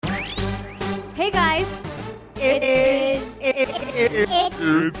Hey guys, it's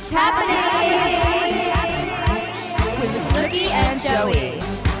happening with Snooki and Joey.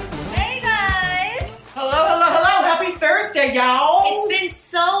 Hey guys! Hello. Happy Thursday, y'all. It's been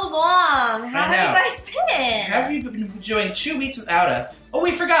so long. How have you guys been? How have you been enjoying 2 weeks without us? Oh,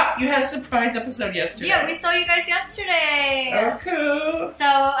 we forgot. You had a surprise episode yesterday. Yeah, we saw you guys yesterday. Oh, cool. So,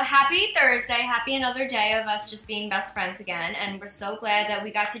 happy Thursday. Happy another day of us just being best friends again. And we're so glad that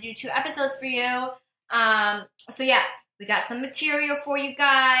we got to do 2 episodes for you. So yeah, we got some material for you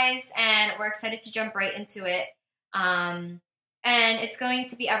guys, and we're excited to jump right into it. And it's going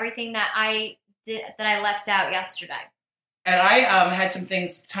to be everything that I left out yesterday. And I had some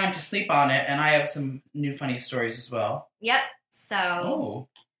time to sleep on it, and I have some new funny stories as well. Yep. So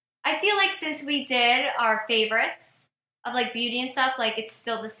I feel like since we did our favorites of like beauty and stuff, like it's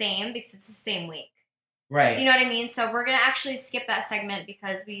still the same because it's the same week. Right. Do you know what I mean? So we're going to actually skip that segment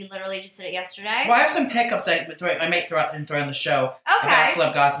because we literally just did it yesterday. Well, I have some pickups I might throw on the show about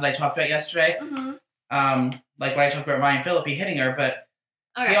celeb gossip that I talked about yesterday. Mm-hmm. Like when I talked about Ryan Phillippe hitting her, but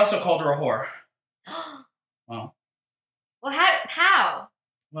he also called her a whore. Well, how?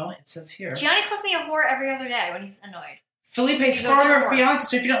 Well, it says here. Gianni calls me a whore every other day when he's annoyed. Philippe's former fiance,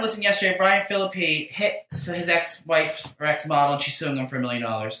 so if you don't listen yesterday, Brian Phillippe hit his ex-wife or ex-model, and she's suing him for $1 million.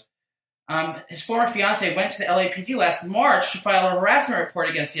 His former fiance went to the LAPD last March to file a harassment report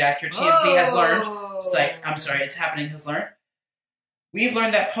against the actor. TMZ has learned. It's happening, has learned. We've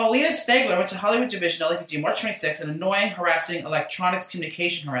learned that Paulina Stegler went to Hollywood Division LAPD March 26th, an annoying, harassing electronics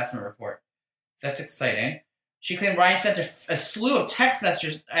communication harassment report. That's exciting. She claimed Ryan sent a slew of text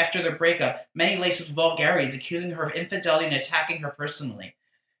messages after their breakup, many laced with vulgarities, accusing her of infidelity and attacking her personally.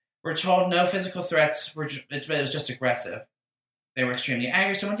 We're told no physical threats, it was just aggressive. They were extremely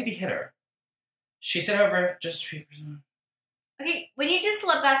angry, so when did he hit her? She said, however, just... Okay, when you do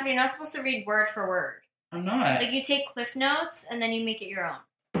celeb gossip, you're not supposed to read word for word. I'm not. Like, you take cliff notes, and then you make it your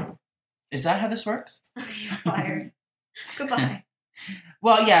own. Is that how this works? You're fired. Goodbye.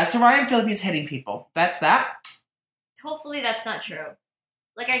 Well, yeah, so Ryan Phillippe is hitting people. That's that. Hopefully that's not true.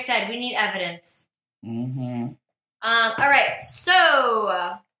 Like I said, we need evidence. Mm-hmm. All right,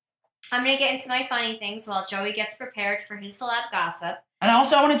 so I'm going to get into my funny things while Joey gets prepared for his celeb gossip. And I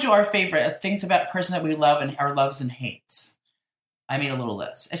want to do our favorite things about a person that we love and our loves and hates. I made a little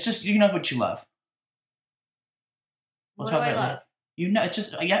list. It's just, you know what you love. What do I love? Later. You know, it's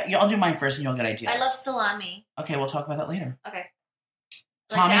just, I'll do mine first and you'll get ideas. I love salami. Okay, we'll talk about that later. Okay.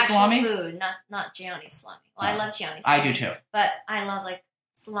 Tommy like salami? Food, not Gianni salami. Well, I love Gianni salami. I do too. But I love like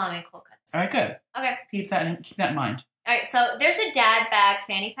salami and cold cuts. All right, good. Okay. Keep that in mind. All right, so there's a dad bag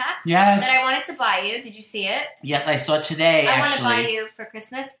fanny pack that I wanted to buy you. Did you see it? Yes, I saw it today, I want to buy you for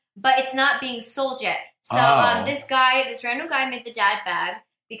Christmas, but it's not being sold yet. So this random guy made the dad bag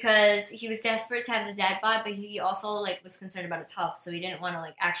because he was desperate to have the dad bod, but he also like was concerned about his health, so he didn't want to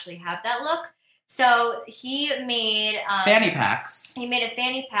like actually have that look. So he made fanny packs. He made a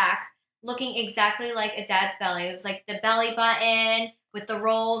fanny pack looking exactly like a dad's belly. It was like the belly button with the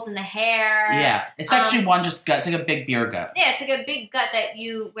rolls and the hair. Yeah, it's actually one just gut. It's like a big beer gut. Yeah, it's like a big gut that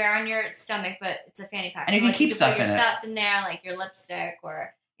you wear on your stomach, but it's a fanny pack. And you can keep stuff in it. Stuff in there, like your lipstick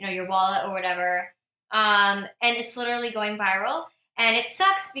or your wallet or whatever. And it's literally going viral. And it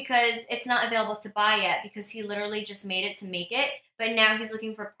sucks because it's not available to buy yet because he literally just made it to make it. But now he's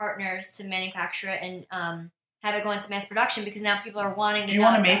looking for partners to manufacture it and have it go into mass production because now people are wanting to. Do you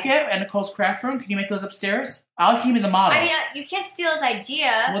want to make it at Nicole's Craft Room? Can you make those upstairs? I'll keep you the model. I mean, you can't steal his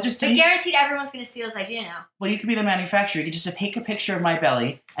idea. But guaranteed everyone's going to steal his idea now. Well, you could be the manufacturer. You could just take a picture of my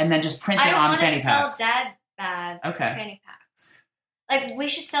belly and then just print it on fanny packs. I don't want to sell dad bag fanny packs. Like, we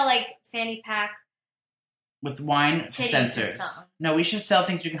should sell, like, fanny pack with wine dispensers. No, we should sell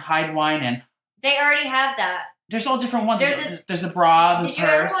things you can hide wine in. They already have that. There's all different ones. There's a bra, the purse. Did you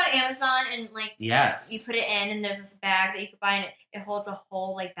ever go on Amazon and like yes, you put it in and there's this bag that you could buy and it holds a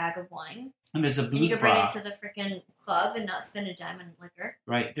whole like bag of wine. And there's a booze bra. And you can bring it to the freaking club and not spend a dime on liquor.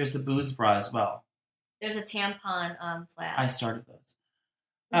 Right. There's the booze bra as well. There's a tampon flask. I started those.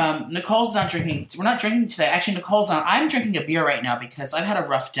 Nicole's not drinking. We're not drinking today. Actually, Nicole's not. I'm drinking a beer right now because I've had a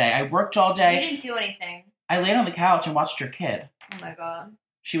rough day. I worked all day. You didn't do anything. I laid on the couch and watched her kid. Oh my god.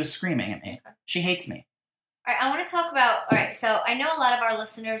 She was screaming at me. Okay. She hates me. All right, I want to talk about... All right, so I know a lot of our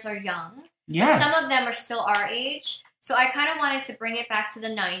listeners are young. Yes. Some of them are still our age. So I kind of wanted to bring it back to the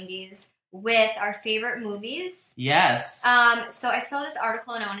 90s with our favorite movies. Yes. So I saw this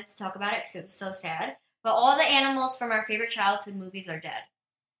article and I wanted to talk about it because it was so sad. But all the animals from our favorite childhood movies are dead.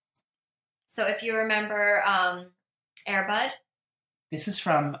 So if you remember Air Bud. This is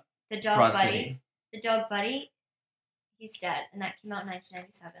from the dog Broad Buddy. City. The dog Buddy. He's dead, and that came out in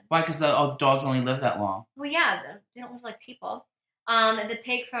 1997. Why? Because the dogs only live that long. Well, yeah, they don't live like people. The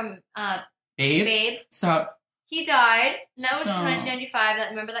pig from Babe? Stop. He died, and that was Stop. from 1995.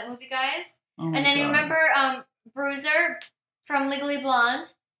 Remember that movie, guys? Oh my And then you God. remember Bruiser from Legally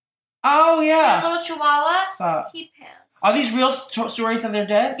Blonde? Oh, The yeah. little chihuahua? Stop. He passed. Are these real stories that they're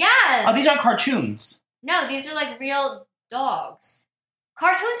dead? Yes. Oh, these aren't cartoons. No, these are like real dogs.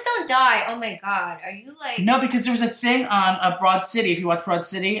 Cartoons don't die. Oh my God. Are you like... No, because there was a thing on Broad City. If you watch Broad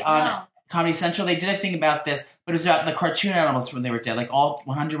City on No. Comedy Central, they did a thing about this, but it was about the cartoon animals when they were dead, like all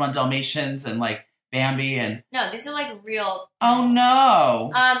 101 Dalmatians and like Bambi and... No, these are like real... Oh,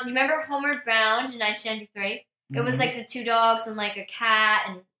 no. You remember Homeward Bound in 1993? It was Mhm. like the two dogs and like a cat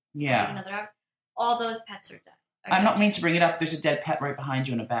and Yeah. like another dog. All those pets are dead. I'm not mean to bring it up. There's a dead pet right behind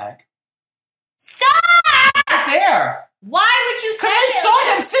you in a bag. Stop! Right there. Why would you say Because I it?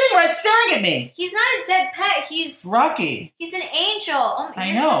 saw him sitting right staring at me. He's not a dead pet. He's Rocky. an angel. Oh, I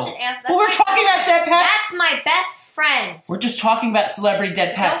you're know. Such an ass. Well, we're my talking best about dead friend. pets. That's my best friend. We're just talking about celebrity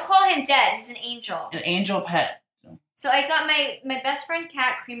dead pets. Don't call him dead. He's an angel. An angel pet. So I got my best friend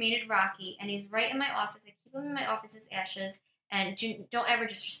cat cremated Rocky, and he's right in my office. I keep him in my office as ashes, and don't ever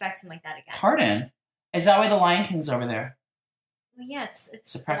disrespect him like that again. Pardon? Is that why the Lion King's over there? Well, yeah, it's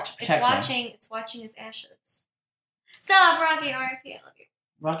To protect him. It's watching his ashes. Stop, Rocky. R.I.P. I love you.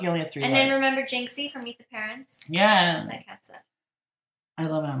 Rocky only had 3 And legs. then remember Jinxie from Meet the Parents? Yeah. That cat's dead. I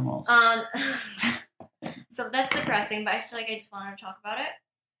love animals. So that's depressing, but I feel like I just wanted to talk about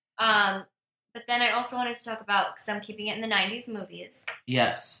it. But then I also wanted to talk about, because I'm keeping it in the 90s movies,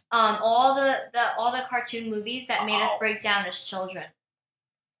 Yes. all the cartoon movies that made us break down as children.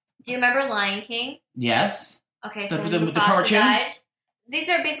 Do you remember Lion King? Yes. Okay, so when the Mufasa cartoon? died, these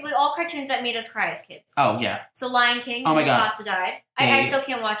are basically all cartoons that made us cry as kids. Oh, yeah. So Lion King, Oh my when God. Mufasa died. Yeah, I yeah. still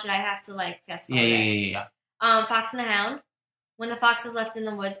can't watch it. I have to like fast Yeah, forward yeah, it. yeah, yeah. Fox and the Hound, when the fox was left in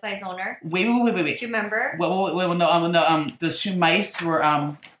the woods by his owner. Wait. Do you remember? When the 2 mice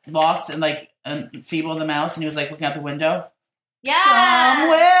were lost and like Feeble the mouse, and he was like looking out the window. Yeah.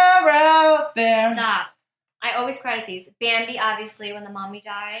 Somewhere out there. Stop. I always cried at these. Bambi, obviously, when the mommy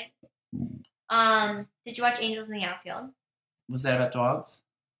died. Did you watch Angels in the Outfield? Was that about dogs?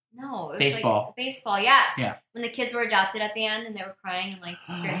 No. It was Baseball. Like, baseball, yes. Yeah. When the kids were adopted at the end and they were crying and like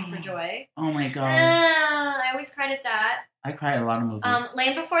screaming for joy. Oh my God. I always cried at that. I cried at a lot of movies.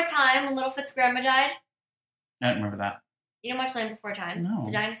 Land Before Time, when Littlefoot's grandma died. I don't remember that. You didn't watch Land Before Time? No.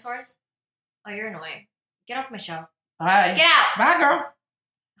 The dinosaurs? Oh, you're annoying. Get off my show. Bye. Get out! Bye, girl.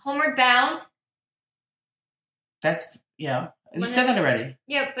 Homeward Bound. That's, yeah. We When said the- that already.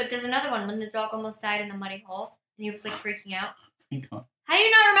 Yeah, but there's another one when the dog almost died in the muddy hole and he was like freaking out. Thank God. How do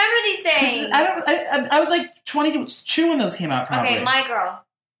you not remember these things? I was like 22 when those came out, probably. Okay, My Girl.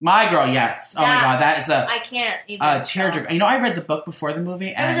 My Girl, yes. Oh my Yeah. God, that is I can't even. tearjerker. You know, I read the book before the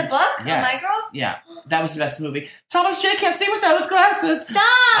movie. There was a and book of yes, My Girl? Yeah, that was the best movie. Thomas J can't see without his glasses. Stop!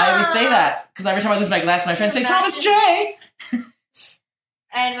 I always say that because every time I lose my glasses, my friends say Thomas J.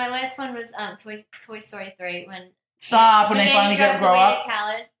 And my last one was Toy Story 3 when Stop when they Danny finally drives grow away up. to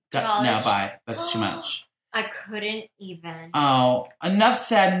college. No, bye. That's too much. I couldn't even. Oh, enough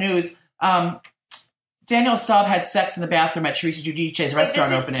sad news. Daniel Staub had sex in the bathroom at Teresa Giudice's restaurant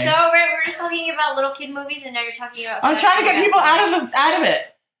this opening. Is so weird. We're just talking about little kid movies, and now you're talking about. I'm sex trying to in get people bathroom. out of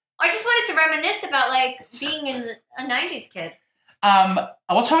it. I just wanted to reminisce about like being a '90s kid.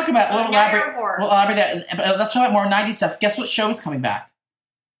 We'll talk about. We'll now you're elaborate. a whore. We'll elaborate that. But let's talk about more '90s stuff. Guess what show is coming back?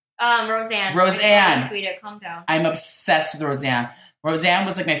 Roseanne. Roseanne. Tweet it. Calm down. I'm obsessed with Roseanne. Roseanne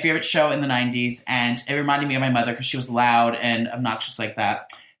was like my favorite show in the 90s, and it reminded me of my mother because she was loud and obnoxious like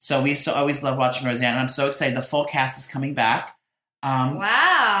that. So we used to always love watching Roseanne, and I'm so excited. The full cast is coming back.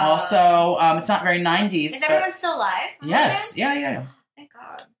 Wow. Also, it's not very 90s. Is but- everyone still alive? on Yes. Roseanne? Yeah. Thank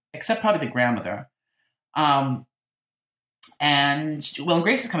God. Except probably the grandmother. And Will and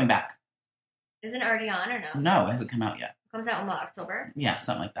Grace is coming back. Isn't it already on or no? No, it hasn't come out yet. Comes out in what, October? Yeah,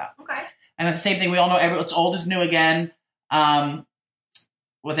 something like that. Okay. And it's the same thing. We all know it's old is new again.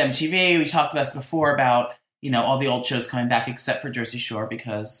 With MTV, we talked about this before about, all the old shows coming back except for Jersey Shore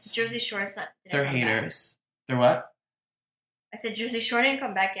because Jersey Shore's not. didn't they're come back. haters. They're what? I said Jersey Shore didn't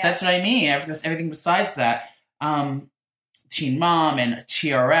come back yet. That's what I mean. Everything besides that. Teen Mom and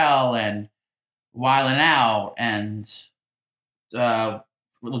TRL and Wild 'N Out and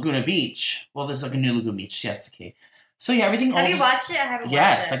Laguna Beach. Well, there's like a new Laguna Beach. Yes, okay. So yeah, everything. Have old you is- watched it? I haven't watched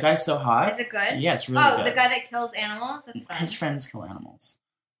Yes, it. that guy's so hot. Is it good? Yeah, it's really good. The guy that kills animals? That's fun. His friends kill animals.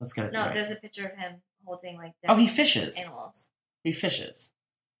 Let's get it No, right. there's a picture of him holding like dead Oh, he fishes. animals. He fishes.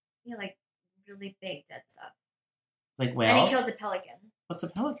 Yeah, like really big dead stuff. Like whales. And he kills a pelican. What's a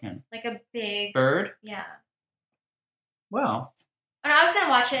pelican? Like a big Bird? Yeah. Well. And I was going to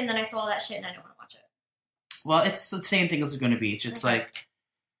watch it, and then I saw all that shit, and I didn't want to watch it. Well, it's the same thing as Laguna Beach. It's like,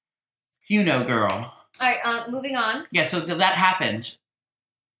 girl. All right, moving on. Yeah, so that happened.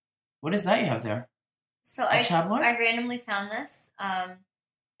 What is that you have there? So a tabloid? I randomly found this,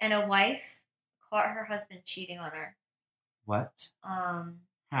 and a wife caught her husband cheating on her. What?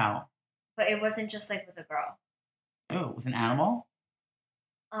 How? But it wasn't just like with a girl. Oh, with an animal?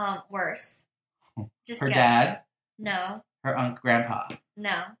 Worse. Just her guess. dad? No. Her grandpa?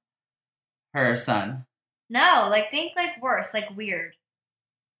 No. Her son? No, think worse, weird.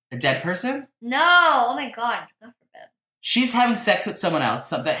 A dead person? No. Oh my God. God forbid. She's having sex with someone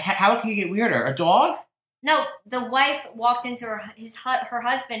else. How can you get weirder? A dog? No, the wife walked into her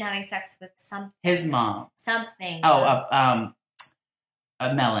husband having sex with something. His mom. Something. Oh,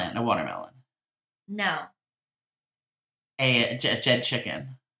 a melon, a watermelon. No. A dead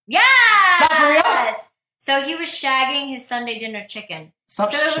chicken. Yes! Stop for real? So he was shagging his Sunday dinner chicken.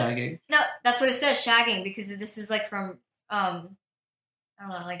 Stop shagging. No, that's what it says, shagging, because this is from, I don't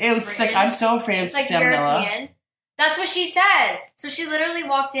know, it was Britain. I'm so afraid of salmonella. European. That's what she said. So she literally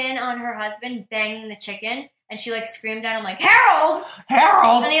walked in on her husband banging the chicken, and she screamed at him Harold!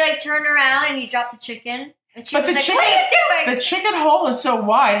 Harold! And he turned around and he dropped the chicken. And she was what are you doing? The chicken hole is so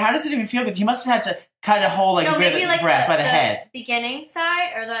wide. How does it even feel good? He must have had to cut a hole maybe the breast by the head. Beginning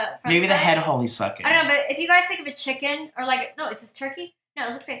side or the front maybe side? the head hole he's fucking. I don't know, but if you guys think of a chicken or no, is this turkey? No,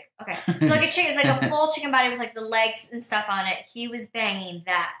 it looks like okay. So a chicken, it's a full chicken body with the legs and stuff on it. He was banging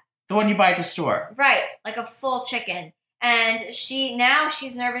that. The one you buy at the store. Right, a full chicken. And she's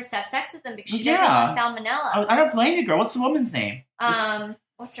nervous to have sex with him because she doesn't want salmonella. I don't blame you, girl. What's the woman's name?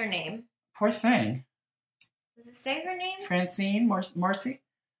 What's her name? Poor thing. Does it say her name? Francine Marcy?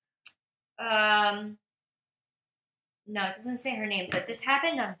 No, it doesn't say her name, but this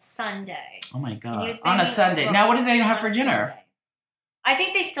happened on Sunday. Oh my God. On a Sunday. Now what did they have for dinner? Sunday. I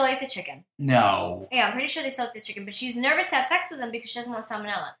think they still ate the chicken. No. Yeah, I'm pretty sure they still ate the chicken, but she's nervous to have sex with him because she doesn't want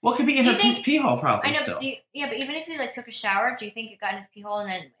salmonella. Well, it could be in her pee hole, probably. I know, still. but but even if he took a shower, do you think it got in his pee hole,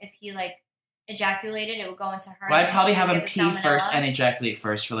 and then if he ejaculated, it would go into her? Well, I'd probably have him pee first and ejaculate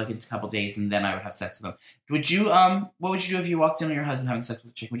first for a couple days, and then I would have sex with him. Would you what would you do if you walked in on your husband having sex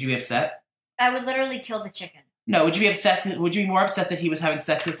with a chicken? Would you be upset? I would literally kill the chicken. No, would you be upset? Would you be more upset that he was having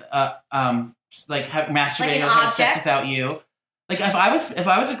sex with masturbating or having sex without you? If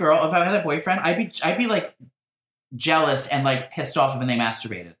I was a girl, if I had a boyfriend, I'd be jealous and pissed off when they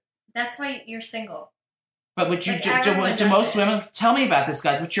masturbated. That's why you're single. But would you do most women? Tell me about this,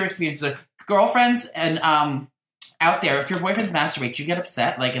 guys. What's your experience? Girlfriends and out there, if your boyfriend's masturbate, you get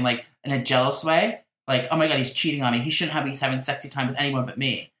upset in a jealous way, oh my God, he's cheating on me. He shouldn't he's having sexy time with anyone but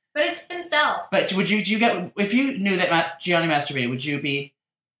me. But it's himself. But do you get if you knew that Gianni masturbated, would you be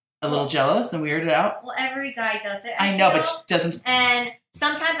a little jealous and weirded out? Well, every guy does it. I know, but doesn't. And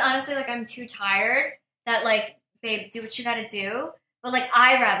sometimes, honestly, I'm too tired that babe, do what you got to do. But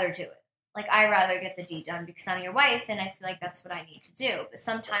I rather do it. I rather get the deed done because I'm your wife, and I feel that's what I need to do. But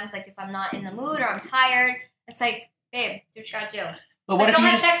sometimes, if I'm not in the mood or I'm tired, it's babe, do what you got to do. But what if don't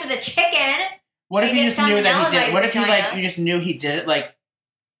you have sex with a chicken? What if you just knew that he did it? What if you just knew he did it?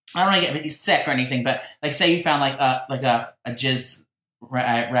 I don't want to get he's sick or anything, but say you found a jizz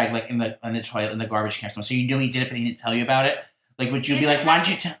rag in the toilet in the garbage can or something. So you knew he did it, but he didn't tell you about it. Would you be why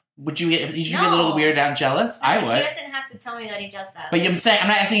don't you? Would you be a little weirded out and jealous? No, I would. He doesn't have to tell me that he does that. But I'm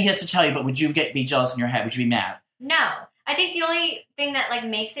not asking he has to tell you. But would you be jealous in your head? Would you be mad? No. I think the only thing that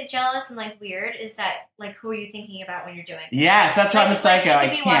makes it jealous and weird is that who are you thinking about when you're doing it? Yes, that's why I'm a psycho. I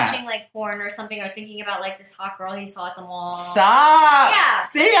can't. You could be watching porn or something, or thinking about this hot girl he saw at the mall. Stop. Yeah.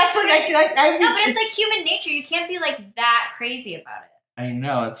 See, that's what I no, but it's human nature. You can't be that crazy about it. I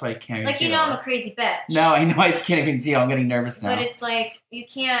know, that's why I can't even deal. I'm a crazy bitch. No, I know, I just can't even deal. I'm getting nervous now. But it's you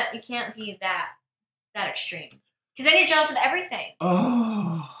can't be that extreme. Because then you're jealous of everything.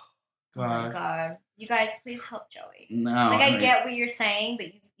 Oh, God. Oh, my God. You guys, please help Joey. No. I get what you're saying, but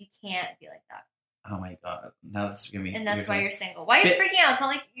you can't be like that. Oh, my God. Now that's going to be... And that's why you're single. Why are you freaking out? It's not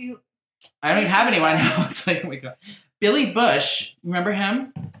like you... I don't even have anyone now. It's oh, my God. Billy Bush, remember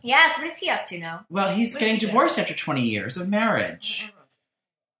him? Yes, what is he up to now? Well, he's getting divorced after 20 years of marriage.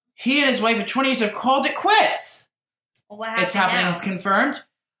 He and his wife of 20 years have called it quits. Well, what happened It's happening. now? It's confirmed.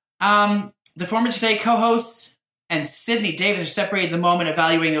 The former Today co-hosts and Sydney Davis are separated the moment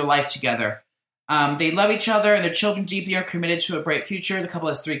evaluating their life together. They love each other and their children deeply are committed to a bright future. The couple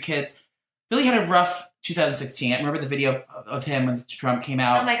has 3 kids. Billy had a rough 2016. I remember the video of him when Trump came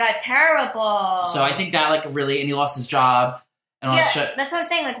out. Oh my God, terrible. So I think that really, and he lost his job and all that shit. That's what I'm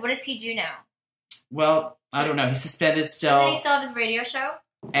saying. What does he do now? Well, I don't know. He's suspended still. Doesn't he still have his radio show?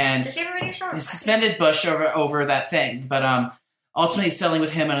 And Does he have a radio show? he suspended Bush over that thing, but ultimately settling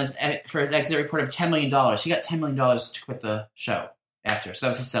with him for his exit report of $10 million. He got $10 million to quit the show after, so that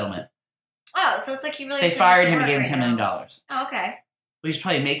was his settlement. Oh, so it's like he really... They fired him and gave him $10 million. Oh, okay. Well, he's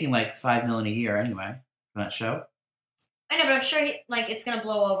probably making like $5 million a year anyway from that show. I know, but I'm sure it's going to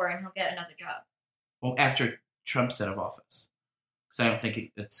blow over and he'll get another job. Well, after Trump's out of office. Because I don't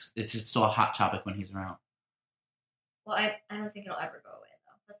think it's still a hot topic when he's around. Well, I don't think it'll ever go away,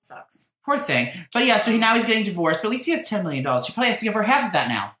 though. That sucks. Poor thing. But yeah, so now he's getting divorced, but at least he has $10 million. She probably has to give her half of that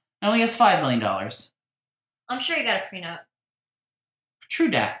now. And only has $5 million. I'm sure he got a prenup. True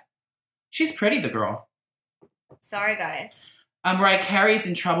dat. She's pretty, the girl. Sorry, guys. Mariah Carey's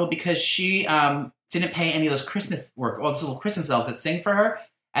in trouble because she didn't pay any of those Christmas those little Christmas elves that sing for her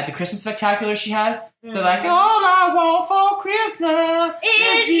at the Christmas spectacular she has. Mm-hmm. They're like, all I want for Christmas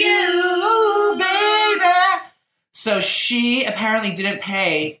is you, baby. So she apparently didn't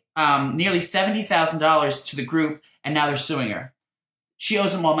pay nearly $70,000 to the group, and now they're suing her. She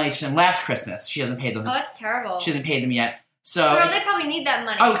owes them all money from last Christmas. She hasn't paid them. Oh, that's terrible. She hasn't paid them yet. So girl, they probably need that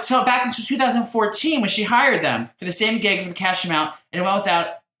money. Oh, so back in 2014 when she hired them for the same gig for the cash amount, and it went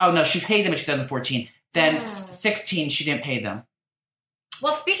without... Oh, no, she paid them in 2014. Then 16, she didn't pay them.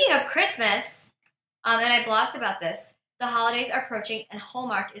 Well, speaking of Christmas, and I blogged about this, the holidays are approaching, and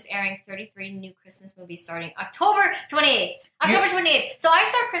Hallmark is airing 33 new Christmas movies starting October 28th. October 28th. So I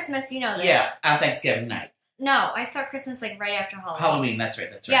start Christmas, you know this. Yeah, on Thanksgiving night. No, I start Christmas like right after Halloween. Halloween, that's right.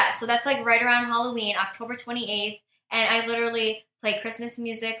 Yeah, so that's like right around Halloween, October 28th, and I literally play Christmas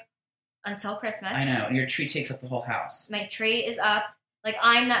music until Christmas. I know, and your tree takes up the whole house. My tree is up. Like,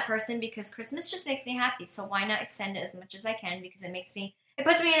 I'm that person because Christmas just makes me happy, so why not extend it as much as I can because it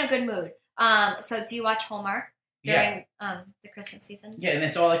puts me in a good mood. So do you watch Hallmark during the Christmas season? Yeah, and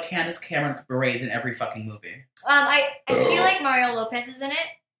it's all like Candace Cameron berets in every fucking movie. I feel like Mario Lopez is in it.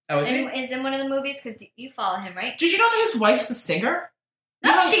 Oh, is he? Is in one of the movies because you follow him, right? Did you know that his wife's a singer?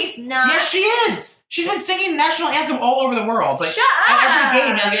 No, she's not. Yes, she is. She's been singing the national anthem all over the world. Like, shut up! At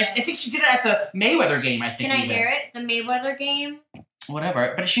every game. I think she did it at the Mayweather game, I think. Can I hear it? The Mayweather game?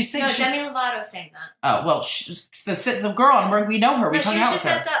 Whatever. But she sings... No, Demi Lovato sang that. Oh, well, the girl, we know her. We hung out with her.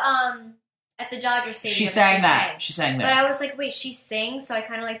 She was just at the Dodger Stadium. She sang that. She sang that. But I was like, wait, she sings? So I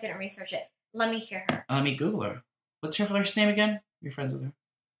kind of like didn't research it. Let me hear her. Let me Google her. What's her first name again? You're friends with her.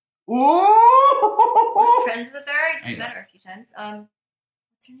 Ooh! I'm friends with her. I just met her a few times.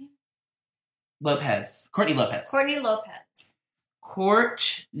 What's her name? Lopez. Courtney Lopez. Courtney Lopez.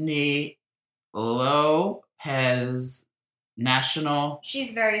 Courtney Lopez, national...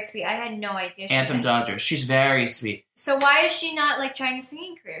 She's very sweet. I had no idea. Anthem Dodgers. She's very sweet. So why is she not, like, trying a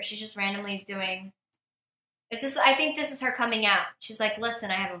singing career? She's just randomly doing... I think this is her coming out. She's like,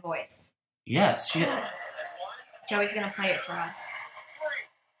 listen, I have a voice. Yes. Joey's going to play it for us.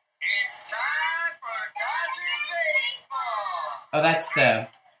 It's time for Dodgers baseball. Oh, that's the...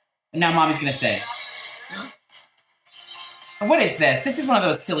 Now Mommy's going to say. Huh? What is this? This is one of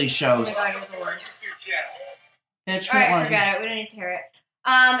those silly shows. Oh my God, you're the worst. Alright, forget it. We don't need to hear it.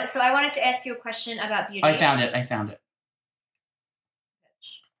 So I wanted to ask you a question about beauty. I found it.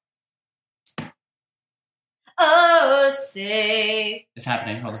 Oh, say. It's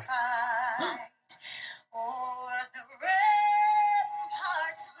happening. Hold on.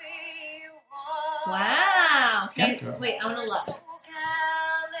 Wow. Yes, wait, I want to look.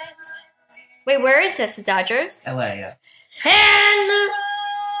 Wait, where is this? The Dodgers? LA, yeah. And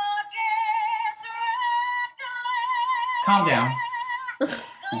calm down.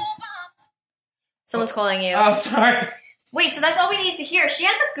 Someone's calling you. Oh, sorry. Wait, so that's all we need to hear. She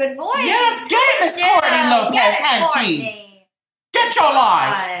has a good voice. Yes, get it, Miss Courtney Lopez, auntie. Get your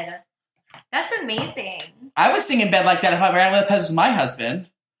life. God. That's amazing. I would sing in bed like that if Mario Lopez was my husband.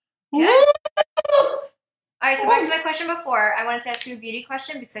 Yeah. All right, so back to my question before. I wanted to ask you a beauty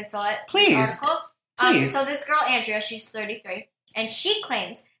question because I saw it in the article. Please. So this girl, Andrea, she's 33, and she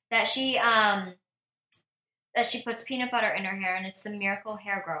claims that she puts peanut butter in her hair, and it's the miracle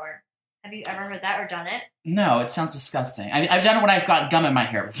hair grower. Have you ever heard that or done it? No, it sounds disgusting. I've done it when I've got gum in my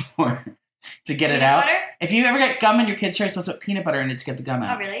hair before to get it out. Butter? If you ever get gum in your kid's hair, you're supposed to put peanut butter in it to get the gum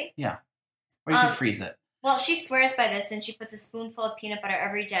out. Oh, really? Yeah. Or you can freeze it. Well, she swears by this, and she puts a spoonful of peanut butter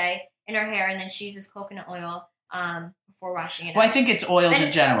every day in her hair, and then she uses coconut oil before washing it. Well, I think it's oils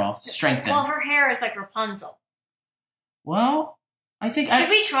in general. Strengthen. Well, her hair is like Rapunzel. Well, I think I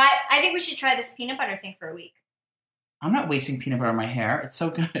think we should try this peanut butter thing for a week. I'm not wasting peanut butter on my hair. It's so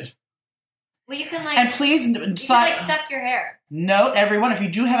good. Well, you can and please suck your hair. Note, everyone, if you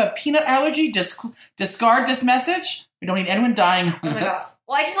do have a peanut allergy, discard this message. We don't need anyone dying on this. God.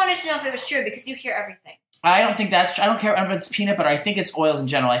 Well, I just wanted to know if it was true because you hear everything. I don't think that's. I don't care if it's peanut butter. I think it's oils in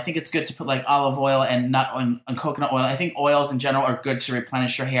general. I think it's good to put like olive oil and coconut oil. I think oils in general are good to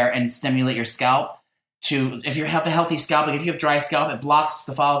replenish your hair and stimulate your scalp. If you have a healthy scalp, like if you have dry scalp, it blocks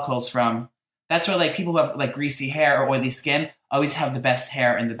the follicles from. That's why like people who have like greasy hair or oily skin always have the best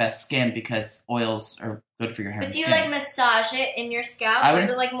hair and the best skin because oils are good for your hair. But and do you skin. like massage it in your scalp, or is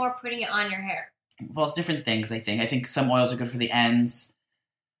it like more putting it on your hair? Well, it's different things. I think some oils are good for the ends.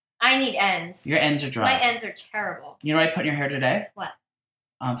 I need ends. Your ends are dry. My ends are terrible. You know what I put in your hair today? What?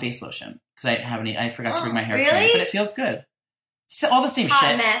 Face lotion. Because I haven't. I forgot to bring my hair really? cream, but it feels good. It's all the same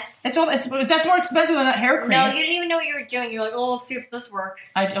shit. Mess. That's more expensive than that hair cream. No, you didn't even know what you were doing. You're like, oh, let's see if this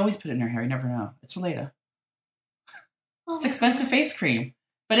works. I always put it in your hair. You never know. It's Relata. Oh It's expensive face cream,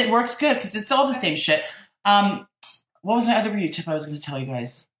 but it works good because it's all the same shit. What was my other beauty tip I was going to tell you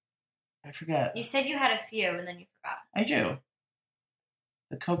guys? I forget. You said you had a few, and then you forgot. I do.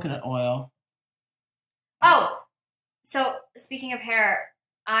 The coconut oil. Oh, so speaking of hair,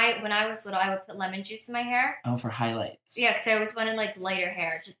 when I was little, I would put lemon juice in my hair. Oh, for highlights. Yeah, because I always wanted like lighter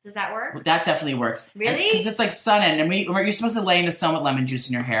hair. Does that work? Well, that definitely works. Really? Because it's like sun-in, and you're supposed to lay in the sun with lemon juice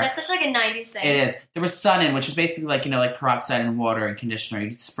in your hair. That's such like a 90s thing. It is. There was sun-in, which is basically like, like peroxide and water and conditioner.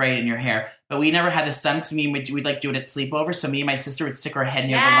 You'd spray it in your hair. But we never had the sun because we'd like do it at sleepover. So me and my sister would stick our head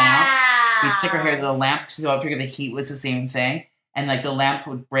near the lamp. We'd stick our hair to the lamp because we figured the heat was the same thing. And like the lamp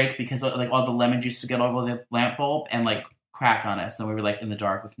would break because like all the lemon juice would get over the lamp bulb and like crack on us. And we were like in the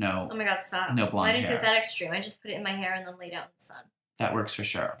dark with Oh my god, stop. no blonde I didn't do hair. it that extreme. I just put it in my hair and then laid out in the sun. That works for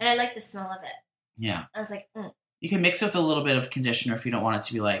sure. And I like the smell of it. Yeah. I was like, You can mix it with a little bit of conditioner if you don't want it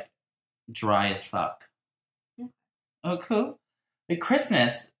to be like dry as fuck. Oh, cool. Like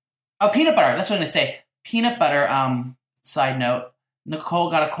Christmas. Oh, peanut butter. That's what I'm going to say. Peanut butter, side note. Nicole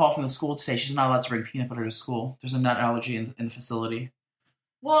got a call from the school today. She's not allowed to bring peanut butter to school. There's a nut allergy in the facility.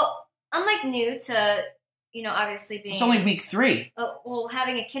 Well, I'm like new to, obviously being... It's only week 3.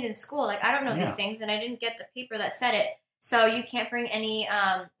 Having a kid in school. Like, I don't know these things, and I didn't get the paper that said it. So you can't bring any,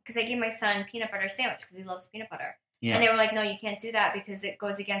 because I gave my son peanut butter sandwich because he loves peanut butter. Yeah. And they were like, no, you can't do that because it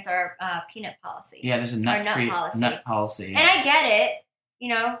goes against our peanut policy. Yeah, there's a nut policy. And I get it,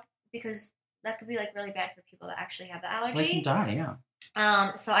 because that could be like really bad for people that actually have the allergy. They can die, yeah.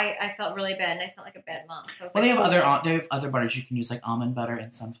 So I felt really bad, and I felt like a bad mom. So they have other butters you can use, like almond butter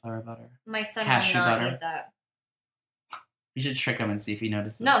and sunflower butter. My son cashew will not butter. eat that. You should trick him and see if he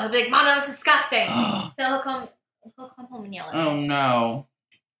notices. No, he'll be like, Mom, that was disgusting. he'll come home and yell at me. Oh no.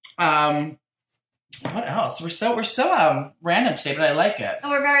 What else? We're so random today, but I like it.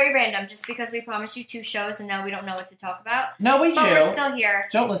 And we're very random, just because we promised you 2 shows, and now we don't know what to talk about. No, we but do. We're still here.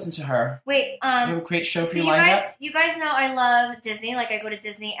 Don't listen to her. Wait, you have a great show for you lined up? You guys know I love Disney. Like, I go to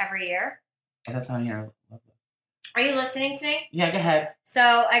Disney every year. Oh, that's on here. Are you listening to me? Yeah, go ahead. So,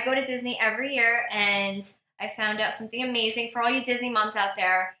 I go to Disney every year, and I found out something amazing for all you Disney moms out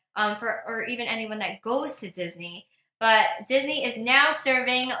there, or even anyone that goes to Disney. But Disney is now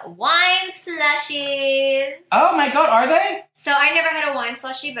serving wine slushies. Oh my god, are they? So I never had a wine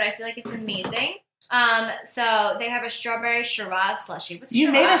slushie, but I feel like it's amazing. So they have a strawberry Shiraz slushie. What's you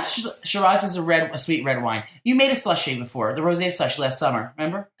Shiraz? made Shiraz is a sweet red wine. You made a slushie before, the rosé slushie last summer.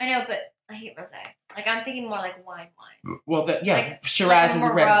 Remember? I know, but I hate rosé. Like, I'm thinking more like wine. Well, like, Shiraz is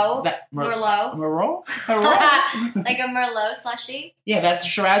a red. Merlot. Merlot? Like a Merlot slushie. Yeah, that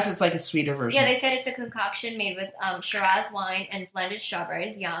Shiraz is like a sweeter version. Yeah, they said it's a concoction made with Shiraz wine and blended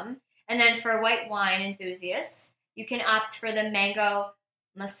strawberries. Yum. And then for white wine enthusiasts, you can opt for the mango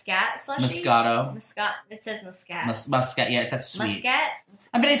muscat slushie. Moscato. It says muscat. Muscat, yeah, that's sweet. Muscat?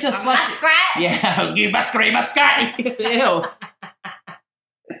 I mean, it's a slushie. Muscat? Yeah, you muscat. Ew.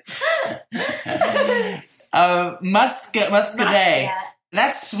 Muscadet.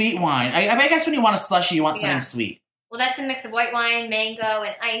 That's sweet wine. I guess when you want a slushie, you want something sweet. Well, that's a mix of white wine, mango,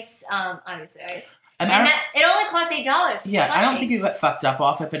 and ice. Obviously ice. And it only costs $8. Yeah, I don't think you get fucked up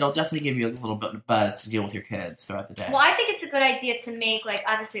off it, but it'll definitely give you a little bit of buzz to deal with your kids throughout the day. Well, I think it's a good idea to make, like,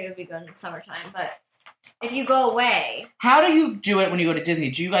 obviously it would be good in the summertime, but if you go away. How do you do it when you go to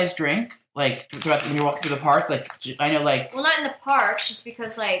Disney? Do you guys drink? Like, when you're walking through the park? Like, I know, like... Well, not in the parks, just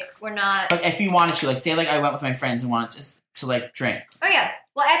because, like, we're not... But if you wanted to, like, say, like, I went with my friends and wanted to like, drink. Oh, yeah.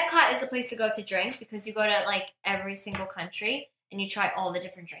 Well, Epcot is the place to go to drink, because you go to, like, every single country, and you try all the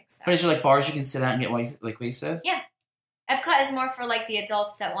different drinks there. But is there, like, bars you can sit at and get, wasted? Yeah. Epcot is more for, like, the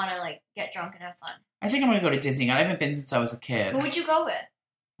adults that want to, like, get drunk and have fun. I think I'm going to go to Disney. I haven't been since I was a kid. Who would you go with?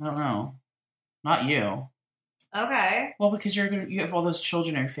 I don't know. Not you. Okay. Well, because you have all those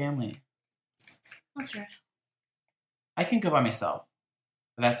children in your family. That's weird. I can go by myself.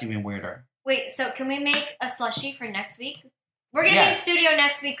 But that's even weirder. Wait, so can we make a slushie for next week? We're going to be in studio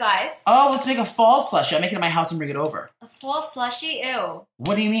next week, guys. Oh, let's make a fall slushie. I'll make it at my house and bring it over. A fall slushie? Ew.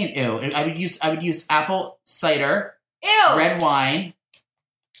 What do you mean, ew? I would use apple cider, Ew. red wine,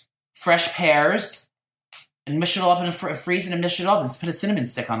 fresh pears, and mish it all up in freeze it and mish it up and just put a cinnamon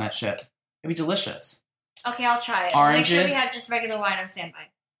stick on that shit. It'd be delicious. Okay, I'll try it. Oranges. Make sure we have just regular wine on standby.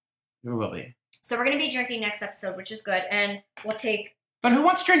 There will be. So we're going to be drinking next episode, which is good. And we'll take... But who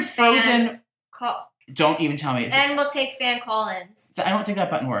wants to drink frozen... Don't even tell me. And we'll take fan call-ins. I don't think that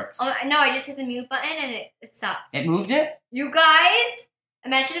button works. Oh, no, I just hit the mute button and it stopped. It moved it? You guys,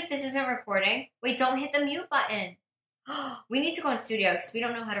 imagine if this isn't recording. Wait, don't hit the mute button. We need to go in studio because we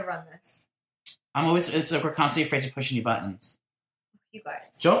don't know how to run this. It's like we're constantly afraid to push any buttons. You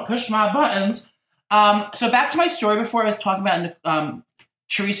guys. Don't push my buttons. So back to my story before I was talking about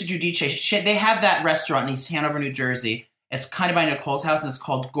Teresa Giudice. They have that restaurant in East Hanover, New Jersey. It's kind of by Nicole's house, and it's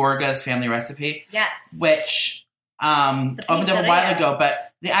called Gorga's Family Recipe. Yes. Which opened up a while ago,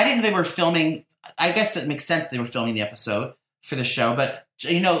 but I didn't know they were filming. I guess it makes sense they were filming the episode for the show. But,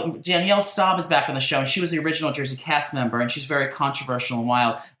 you know, Danielle Staub is back on the show, and she was the original Jersey cast member, and she's very controversial and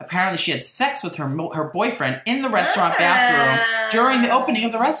wild. Apparently, she had sex with her boyfriend in the restaurant bathroom during the opening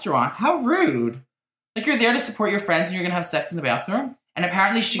of the restaurant. How rude. Like, you're there to support your friends, and you're going to have sex in the bathroom? And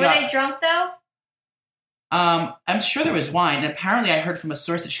apparently she Were they drunk, though? I'm sure there was wine, and apparently I heard from a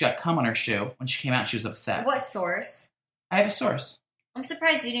source that she got cum on her shoe when she came out and she was upset. What source? I have a source. I'm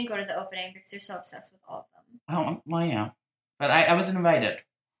surprised you didn't go to the opening because you're so obsessed with all of them. Well, yeah. But I wasn't invited.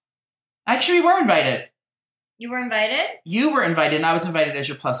 Actually, we were invited. You were invited? You were invited, and I was invited as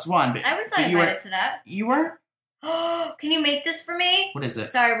your plus one. But I was not invited to that. You weren't? Oh, can you make this for me? What is it?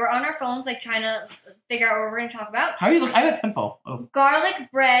 Sorry, we're on our phones, like, trying to figure out what we're going to talk about. How are you looking? I have a pimple. Oh.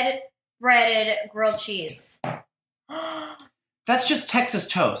 Garlic breaded grilled cheese. That's just Texas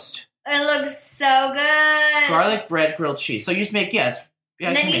toast. It looks so good. Garlic bread grilled cheese. So you just make, and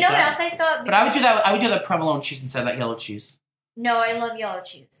then you know what else I saw? But I would do that. I would do that provolone cheese instead of that yellow cheese. No, I love yellow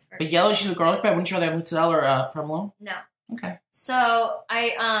cheese. But yellow cheese with garlic bread, wouldn't you rather have mozzarella or provolone? No. Okay. So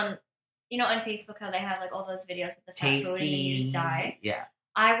I you know, on Facebook how they have like all those videos with the fast food and they use dye. Yeah.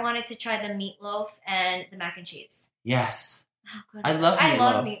 I wanted to try the meatloaf and the mac and cheese. Yes. Oh, good. I love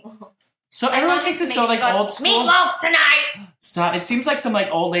meatloaf. So everyone thinks it's so like old school. Meatloaf tonight. Stop! It seems like some like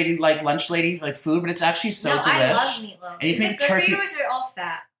old lady, like lunch lady, like food, but it's actually so delish. I love meatloaf. And you Is can it make good turkey. for you or is it all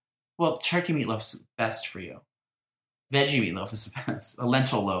fat? Well, turkey meatloaf's best for you. Veggie meatloaf is the best. A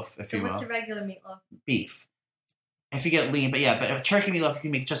lentil loaf, if you will. What's a regular meatloaf? Beef. If you get lean, but a turkey meatloaf you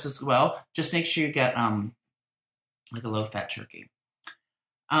can make just as well. Just make sure you get like a low fat turkey.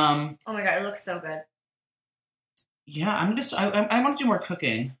 Oh my god, it looks so good. Yeah, I want to do more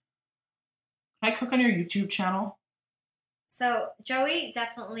cooking. Can I cook on your YouTube channel? So Joey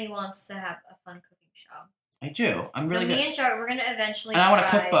definitely wants to have a fun cooking show. I do. I'm really good. So me and Joey, we're gonna eventually. And I want a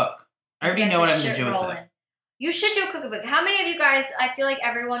cookbook. I already know what I'm gonna do with it. You should do a cookbook. How many of you guys? I feel like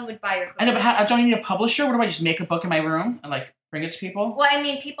everyone would buy your cookbook. I know, but I don't need a publisher. What do I just make a book in my room and like bring it to people? Well, I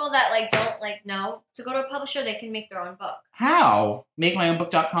mean, people that like don't like know to go to a publisher, they can make their own book. How?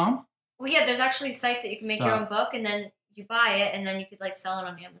 MakeMyOwnBook.com? Well, yeah, there's actually sites that you can make your own book, and then you buy it, and then you could like sell it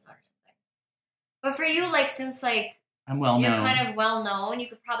on Amazon or something. But for you, like since like I'm well known, you're kind of well known, you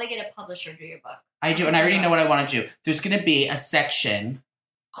could probably get a publisher to do your book. I do, and I already know what I want to do. There's going to be a section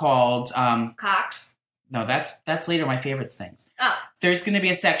called Cox. No, that's later. My favorite things. Oh. There's going to be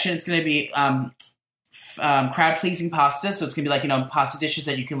a section. It's going to be crowd pleasing pasta. So it's going to be like pasta dishes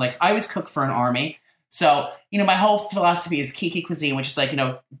that you can like. I always cook for an army. So my whole philosophy is Kiki cuisine, which is like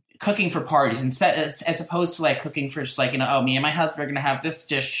cooking for parties, instead as opposed to like cooking for just like oh, me and my husband are going to have this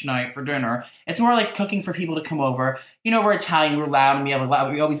dish tonight for dinner. It's more like cooking for people to come over. We're Italian, we're loud,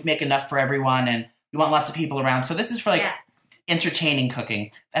 and we always make enough for everyone, and we want lots of people around. So this is for like. Yes. Entertaining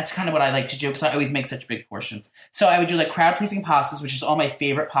cooking. That's kind of what I like to do because I always make such big portions. So I would do like crowd pleasing pastas, which is all my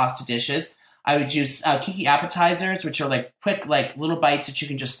favorite pasta dishes. I would do Kiki appetizers, which are like quick, like little bites that you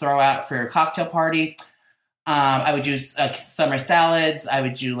can just throw out for your cocktail party. I would do summer salads. I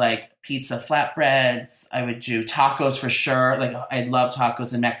would do like pizza flatbreads. I would do tacos for sure. Like I love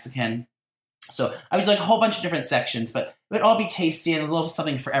tacos in Mexican. So I would do like a whole bunch of different sections, but it would all be tasty and a little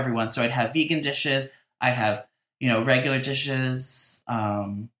something for everyone. So I'd have vegan dishes. I'd have regular dishes,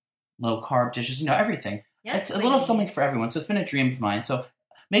 low carb dishes, everything. Yes, it's a little something for everyone. So it's been a dream of mine. So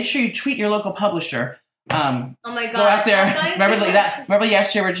make sure you tweet your local publisher. Oh my god! Go out there. Remember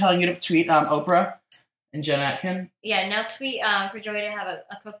yesterday we were telling you to tweet Oprah and Jen Atkin. Yeah, now tweet for Joey to have a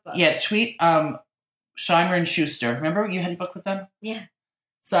cookbook. Yeah, tweet Simon and Schuster. Remember you had a book with them? Yeah.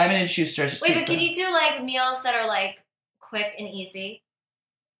 Simon and Schuster. Wait, but can you do like meals that are like quick and easy?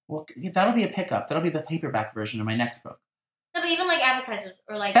 Well, that'll be a pickup. That'll be the paperback version of my next book. No, but even like appetizers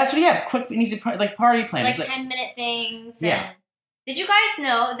or like That's what. Yeah, quick, easy, like party planners. like 10-minute things. Yeah. And did you guys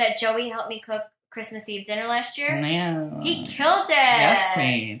know that Joey helped me cook Christmas Eve dinner last year? Yeah. He killed it. Yes,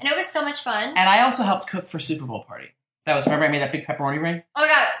 queen. And it was so much fun. And I also helped cook for Super Bowl party. That was, remember I made that big pepperoni ring? Oh my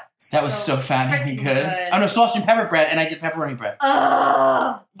god. That was so fat and freaking good. Oh no, sausage and pepper bread, and I did pepperoni bread.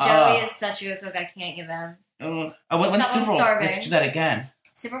 Oh, Joey is such a good cook. I can't give him. When's Super Bowl? starving. Let's do that again.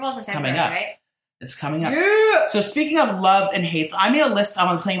 Super Bowl's in Coming February, up. right? It's coming up. Yeah. So speaking of love and hate, so I made a list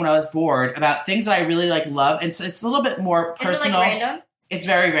on playing when I was bored about things that I really like love, and so it's a little bit more personal. Is it like random? It's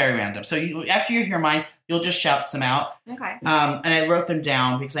very, very random. So after you hear mine, you'll just shout some out. Okay. And I wrote them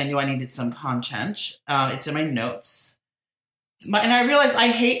down because I knew I needed some content. It's in my notes. And I realized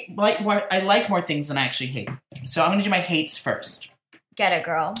I like more things than I actually hate. So I'm going to do my hates first. Get it,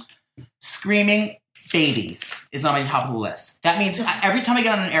 girl. Screaming babies is on my top of the list. That means every time I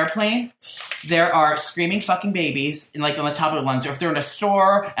get on an airplane, there are screaming fucking babies on the top of the ones. Or if they're in a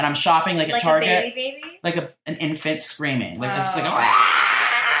store and I'm shopping like at Target. Like a baby? Like an infant screaming. It's like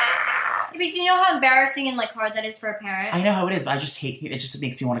But do you know how embarrassing and hard that is for a parent? I know how it is, but I just hate it. It just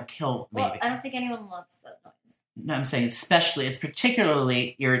makes me want to kill baby. Well, I don't think anyone loves that noise. No, I'm saying it's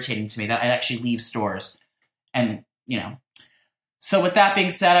particularly irritating to me that I actually leave stores. And, So with that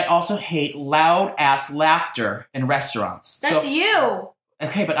being said, I also hate loud-ass laughter in restaurants. That's you.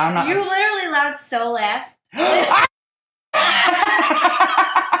 Okay, but I'm not... You literally loud so laugh. What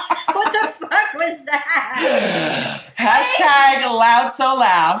the fuck was that? Hashtag loud so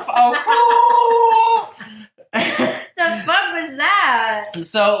laugh. Oh, The fuck was that?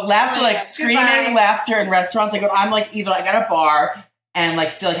 So laughter, screaming laughter in restaurants. I'm either at a bar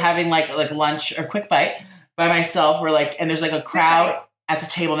and still having lunch or quick bite by myself, or and there's a crowd at the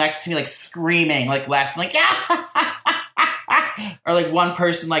table next to me screaming, laughing, yeah, or one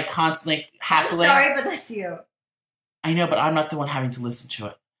person constantly hackling. I'm sorry, but that's you. I know, but I'm not the one having to listen to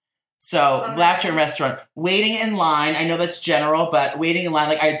it. So, laughter in restaurant. Waiting in line, I know that's general, but waiting in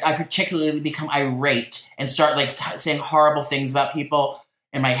line, I particularly become irate and start, saying horrible things about people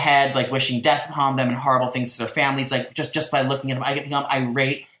in my head, wishing death upon them and horrible things to their families, just by looking at them. I become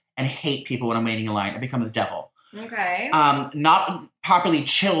irate and hate people when I'm waiting in line. I become the devil. Okay. Not properly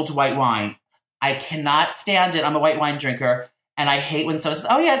chilled white wine. I cannot stand it. I'm a white wine drinker, and I hate when someone says,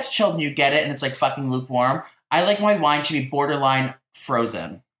 oh yeah, it's chilled, and you get it, and it's fucking lukewarm. I like my wine to be borderline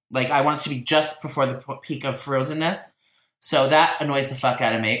frozen. I want it to be just before the peak of frozenness. So that annoys the fuck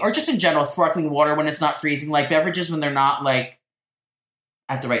out of me. Or just in general, sparkling water when it's not freezing. Beverages when they're not,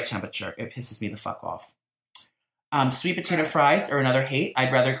 at the right temperature. It pisses me the fuck off. Sweet potato fries are another hate.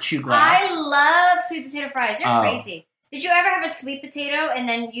 I'd rather chew glass. I love sweet potato fries. You're crazy. Did you ever have a sweet potato and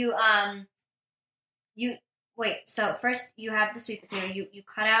then you wait, so first you have the sweet potato. You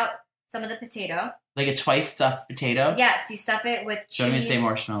cut out some of the potato. Like a twice stuffed potato? Yes, you stuff it with cheese. Don't even say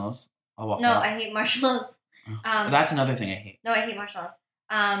marshmallows. I'll walk out. I hate marshmallows. That's another thing I hate. No, I hate marshmallows.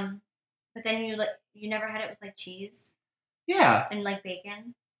 But then you never had it with cheese? Yeah. And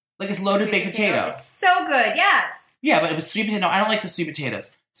bacon? It's loaded sweet baked potato. It's so good, yes. Yeah, but with sweet potato, I don't like the sweet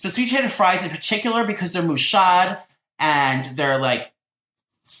potatoes. So sweet potato fries in particular because they're mouchade and they're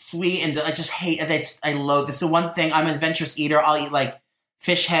sweet and I just hate it. I loathe this. So one thing, I'm an adventurous eater. I'll eat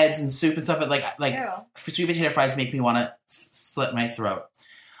fish heads and soup and stuff, but sweet potato fries make me want to slit my throat.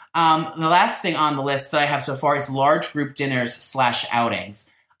 The last thing on the list that I have so far is large group dinners / outings.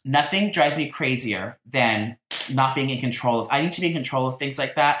 Nothing drives me crazier than not being in control of. I need to be in control of things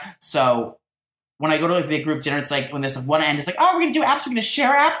like that. So when I go to a big group dinner, it's when there's one end, it's oh, we're going to do apps, we're going to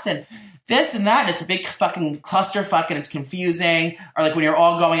share apps and this and that. And it's a big fucking clusterfuck and it's confusing. Or when you're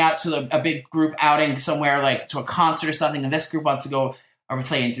all going out to a big group outing somewhere, to a concert or something, and this group wants to go over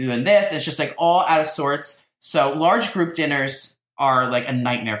playing and doing this. And it's just all out of sorts. So large group dinners are a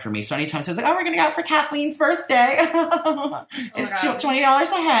nightmare for me. So anytime someone's oh, we're going to go out for Kathleen's birthday. It's $20 a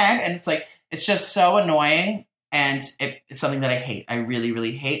head. And it's just so annoying. And it's something that I hate. I really,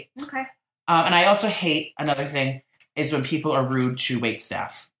 really hate. Okay. And I also hate, another thing, is when people are rude to wait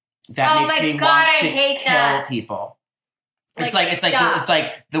staff. That makes me want to kill people. It's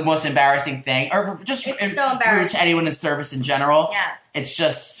the most embarrassing thing. Or just it's so rude to anyone in service in general. Yes.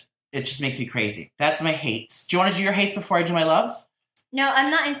 It just makes me crazy. That's my hates. Do you want to do your hates before I do my loves? No,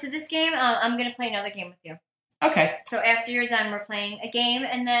 I'm not into this game. I'm going to play another game with you. Okay. So after you're done, we're playing a game,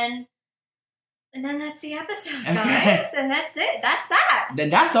 and then that's the episode, guys. And that's it. That's that. Then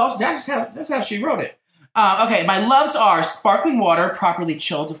that's all. That's how she wrote it. Okay, my loves are sparkling water, properly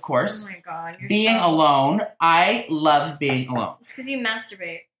chilled, of course. Oh my god. Being alone. I love being alone. It's because you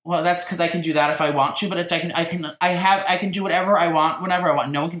masturbate. Well, that's because I can do that if I want to, but I can do whatever I want, whenever I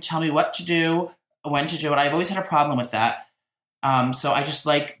want. No one can tell me what to do, when to do it. I've always had a problem with that. So I just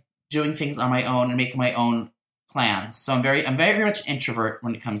like doing things on my own and making my own plans. So I'm very much introvert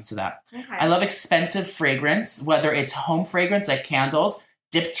when it comes to that. Okay. I love expensive fragrance, whether it's home fragrance like candles.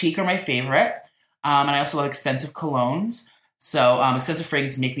 Diptyque are my favorite. And I also love expensive colognes. So expensive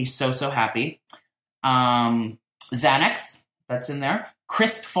fragrances make me so happy. Xanax, that's in there.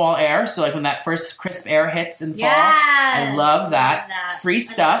 Crisp fall air. So like when that first crisp air hits in fall, I love that. Free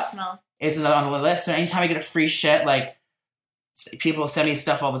stuff is another on the list. So anytime I get a free shit, like people send me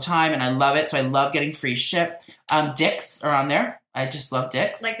stuff all the time and I love it. So I love getting free shit. Dicks are on there. I just love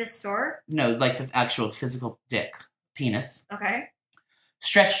dicks. Like the store? No, like the actual physical dick. Penis. Okay.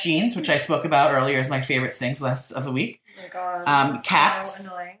 Stretch jeans, which I spoke about earlier, is my favorite things last of the week. Oh my god. Cats.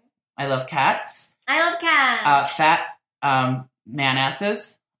 So annoying. I love cats. I love cats. Fat man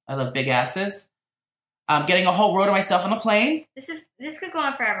asses. I love big asses. Getting a whole row to myself on a plane. This could go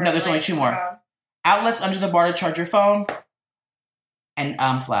on forever. No, there's only 2 more. Outlets under the bar to charge your phone.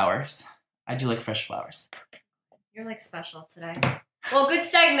 And flowers. I do like fresh flowers. You're like special today. Well, good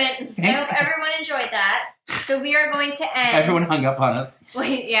segment. Thanks. I hope everyone enjoyed that. So we are going to end. Everyone hung up on us. Well,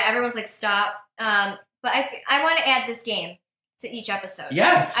 yeah, everyone's like, stop. But I want to add this game to each episode.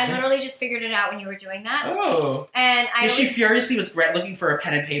 Yes. I literally just figured it out when you were doing that. Oh. And she furiously was looking for a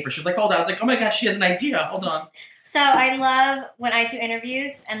pen and paper. She was like, hold on. I was like, oh my gosh, she has an idea. Hold on. So I love when I do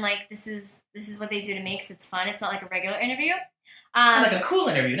interviews and like this is what they do to me because it's fun. It's not like a regular interview. Like a cool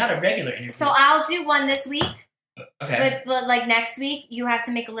interview, not a regular interview. So I'll do one this week. Okay. But like next week, you have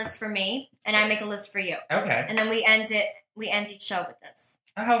to make a list for me, and I make a list for you. Okay. And then we end each show with this.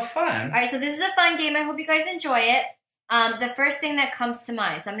 Oh, how fun. All right, so this is a fun game. I hope you guys enjoy it. The first thing that comes to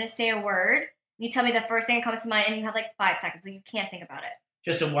mind. So I'm going to say a word. You tell me the first thing that comes to mind, and you have like 5 seconds. Like you can't think about it.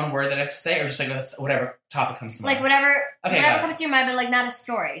 Just a one word that I have to say, or just like whatever topic comes to mind? Like whatever Okay, comes to your mind, but like not a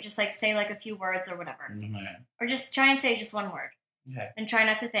story. Just like say like a few words or whatever. Okay. Or just try and say just one word. Okay. And try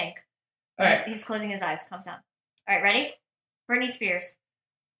not to think. All right. He's closing his eyes. Calm down. All right, ready? Britney Spears.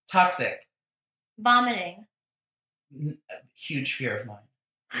 Toxic. Vomiting. Huge fear of mine.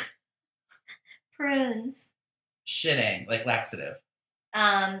 Prunes. Shitting, like laxative.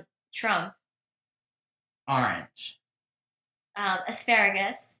 Trump. Orange.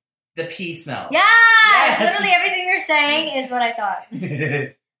 Asparagus. The pea smell. Yeah! Yes! Literally everything you're saying is what I thought.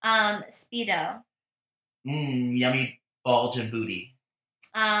 Speedo. Yummy bulge and booty.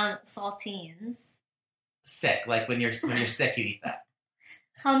 Saltines. Sick. Like when you're sick, you eat that.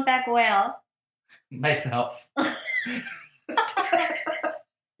 Humpback whale. Myself.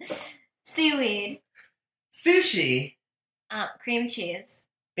 Seaweed. Sushi. Cream cheese.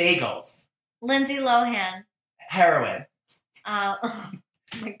 Bagels. Lindsay Lohan. Heroin. Oh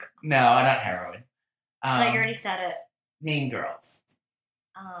my god. No, not heroin. No, you already said it. Mean Girls.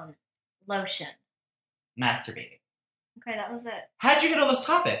 Lotion. Masturbating. Okay, that was it. How'd you get all those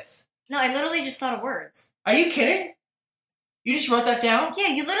topics? No, I literally just thought of words. Are you kidding? You just wrote that down? Yeah,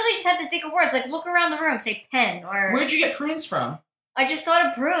 you literally just have to think of words. Like, look around the room, say pen, or... Where'd you get prunes from? I just thought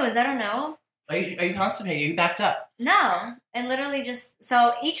of prunes. I don't know. Are you constipated? Are you backed up? No. I literally just...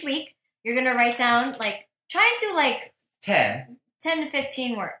 So, each week, you're going to write down, like... Try and do, like... 10 to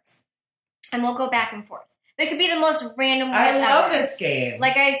 15 words. And we'll go back and forth. It could be the most random words I love ever. this game.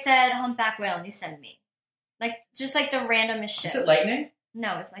 Like I said, humpback whale, and you send me. Like, just like the randomest shit. Is it lightning?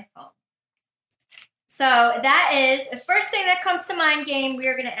 No, it's my phone. So that is the first thing that comes to mind game. We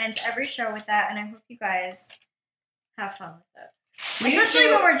are going to end every show with that, and I hope you guys have fun with it.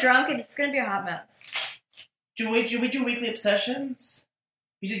 Especially when we're drunk, and it's going to be a hot mess. Do we do weekly obsessions?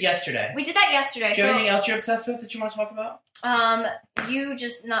 We did yesterday. We did that yesterday. Do you have anything else you're obsessed with that you want to talk about? You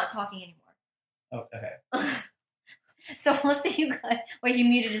just not talking anymore. Oh, okay. So we'll see you guys. Wait, he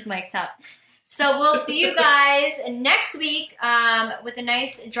muted his mic. Stop. So we'll see you guys next week with a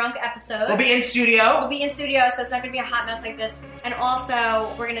nice drunk episode. We'll be in studio. So it's not going to be a hot mess like this. And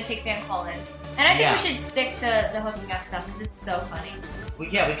also, we're going to take fan call-ins. And I think we should stick to the hooking up stuff because it's so funny. Well,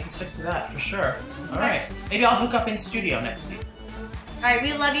 yeah, we can stick to that for sure. All right. Maybe I'll hook up in studio next week. All right,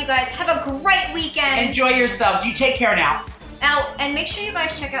 we love you guys. Have a great weekend. Enjoy yourselves. You take care now. Oh, and make sure you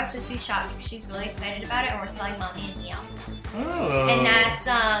guys check out Sissy's shop because she's really excited about it, and we're selling Mommy and Me outfits. Oh. And that's,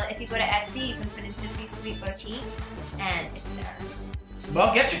 if you go to Etsy, you can put in Sissy's Sweet Boutique, and it's there.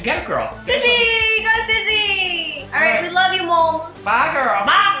 Well, get it, girl. Sissy! Go Sissy! All right, we love you, moms. Bye, girl.